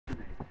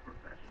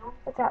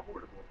What's up?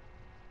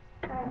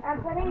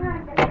 I'm putting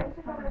on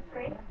decorations on the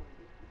tree,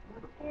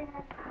 and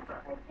I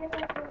did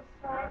like little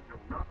slides.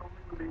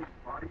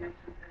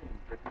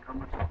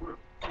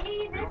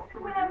 See, this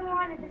is what I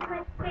wanted. This is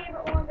my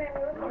favorite one, but I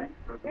look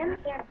at them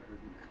here.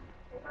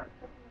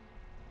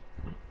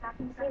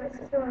 See, this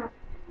is the one.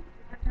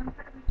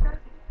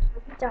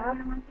 Dog.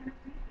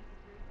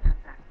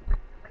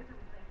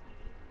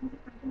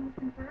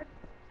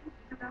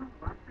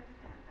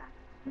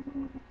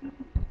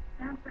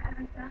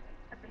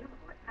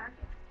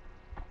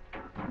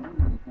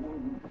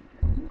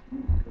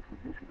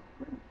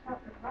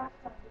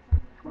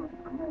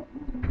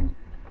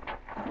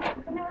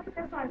 You know what's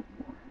this one?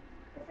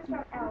 This is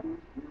from Elf.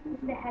 This is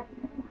the heavy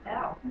one.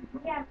 Elf.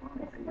 Yeah,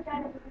 this is the guy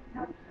that was in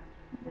Elf.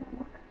 This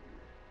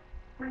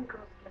one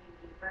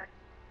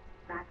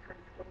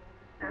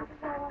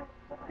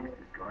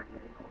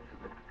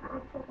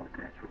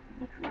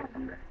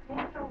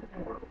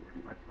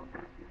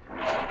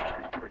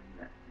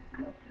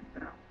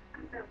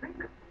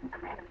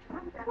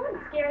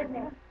scares me.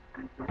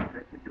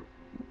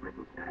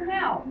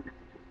 No.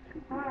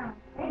 Wow.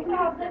 What's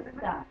all this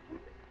stuff?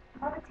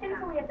 All the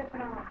tinsel we have to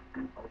put on.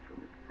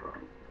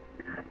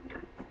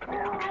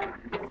 Oh,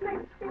 this is my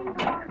favorite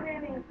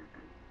programming.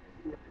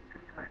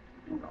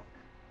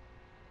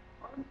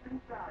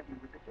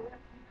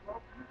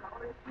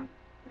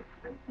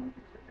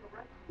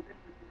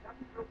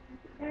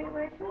 Mary,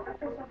 where should we put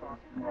this up?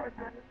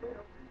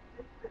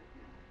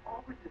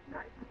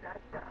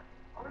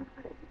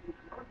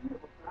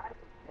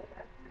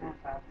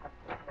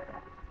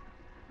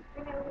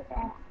 Bring it over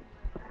there.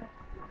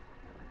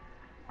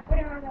 Put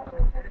it on that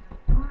little thing.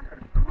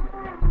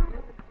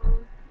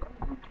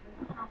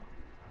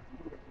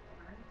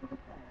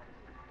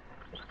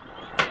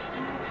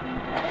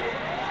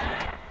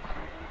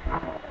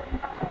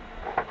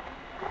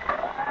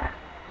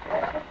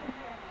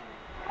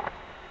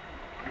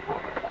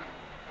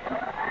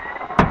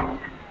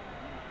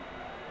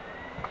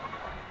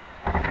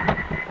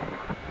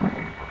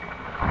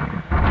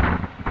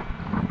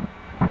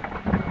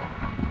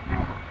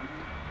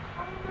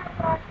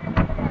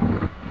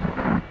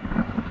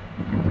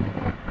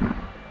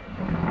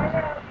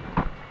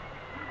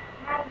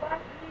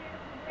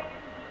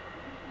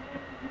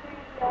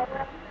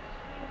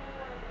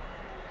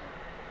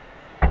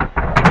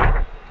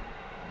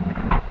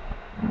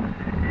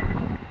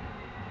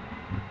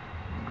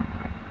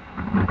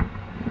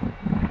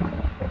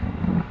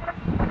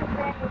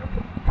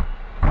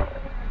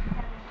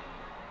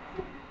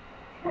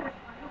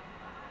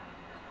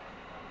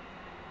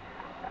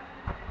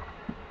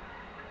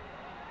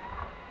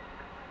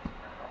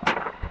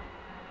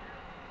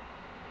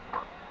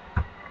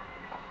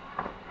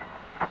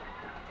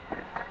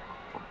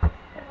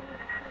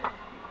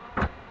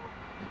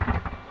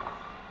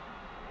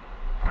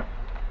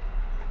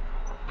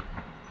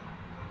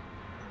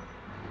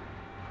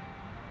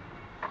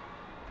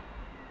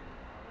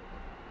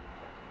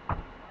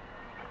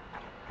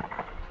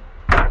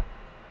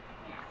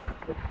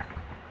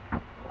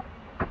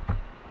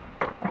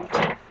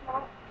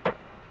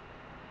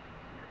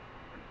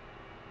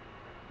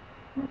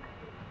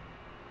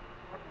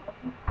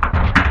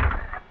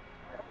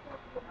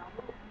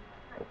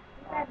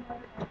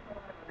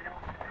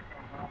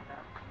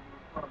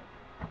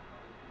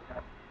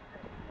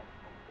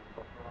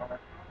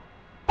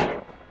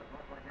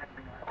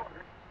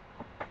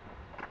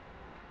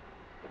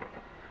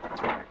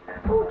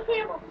 Oh,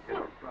 Campbell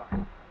soup.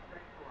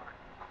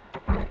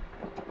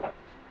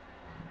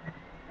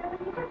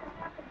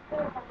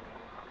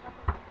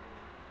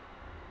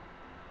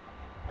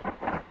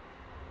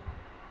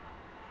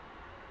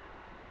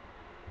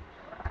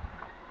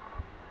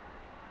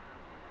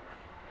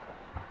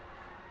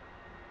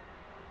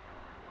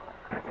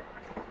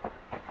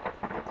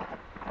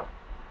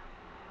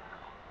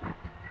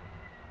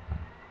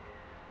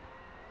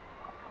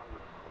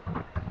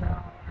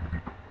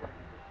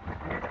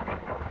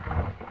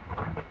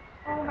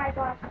 Oh my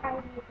gosh, I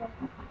need this.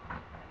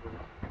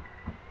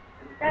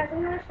 Guys,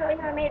 I'm going to show you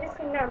how I made this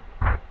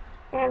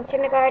in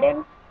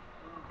kindergarten.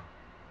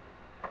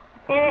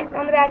 And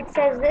on the back it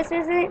says, "This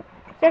isn't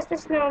just a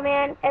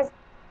snowman, as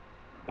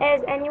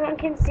anyone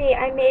can see.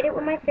 I made it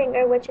with my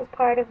finger, which is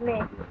part of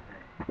me."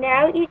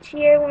 Now each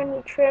year when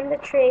you trim the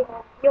tree,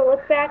 you'll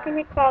look back and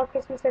recall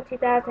Christmas of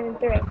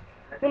 2003,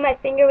 when my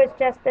finger was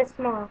just this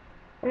small.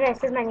 And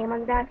this is my name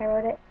on the back, I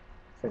wrote it.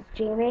 This is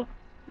Jamie.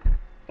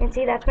 And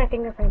see, that's my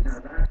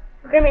fingerprints.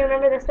 Grimmy,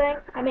 remember this thing?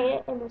 I made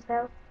it in this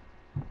house.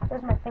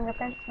 Those are my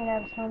fingerprints made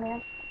out of a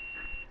snowman.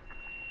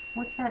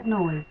 What's that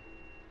noise?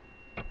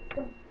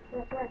 This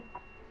one.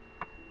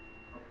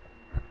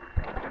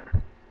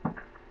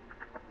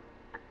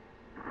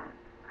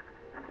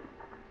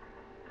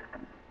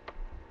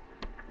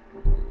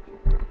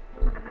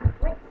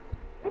 Wait,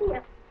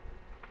 video.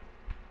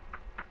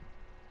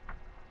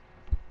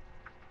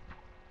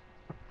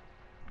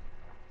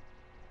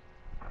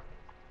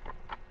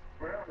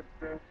 Well,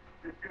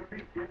 it's gonna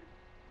be good.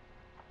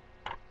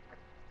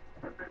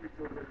 I bet we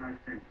go to the night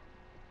thing.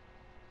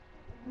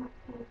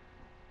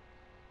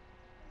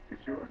 You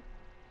sure?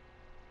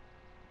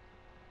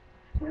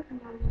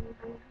 Nothing on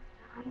anybody else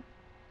died.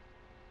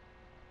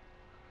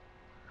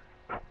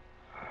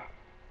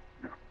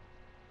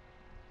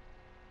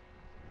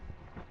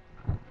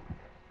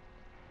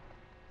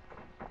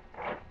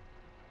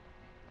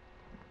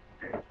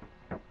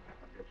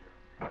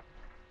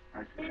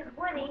 Here's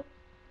Woody.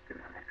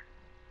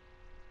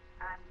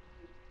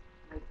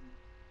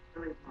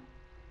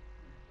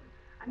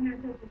 I'm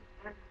going to take this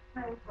and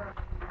play for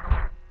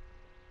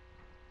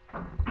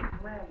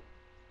away.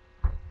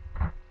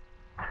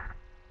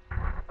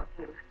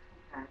 Okay,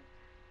 guys.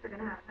 You're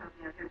going to have to help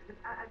me out here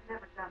because I've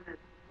never done this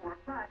before.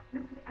 But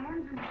Mrs.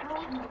 Andrews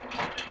told me to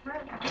take a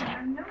break. And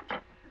I know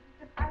this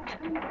because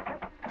I've seen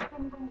every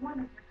single one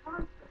of you.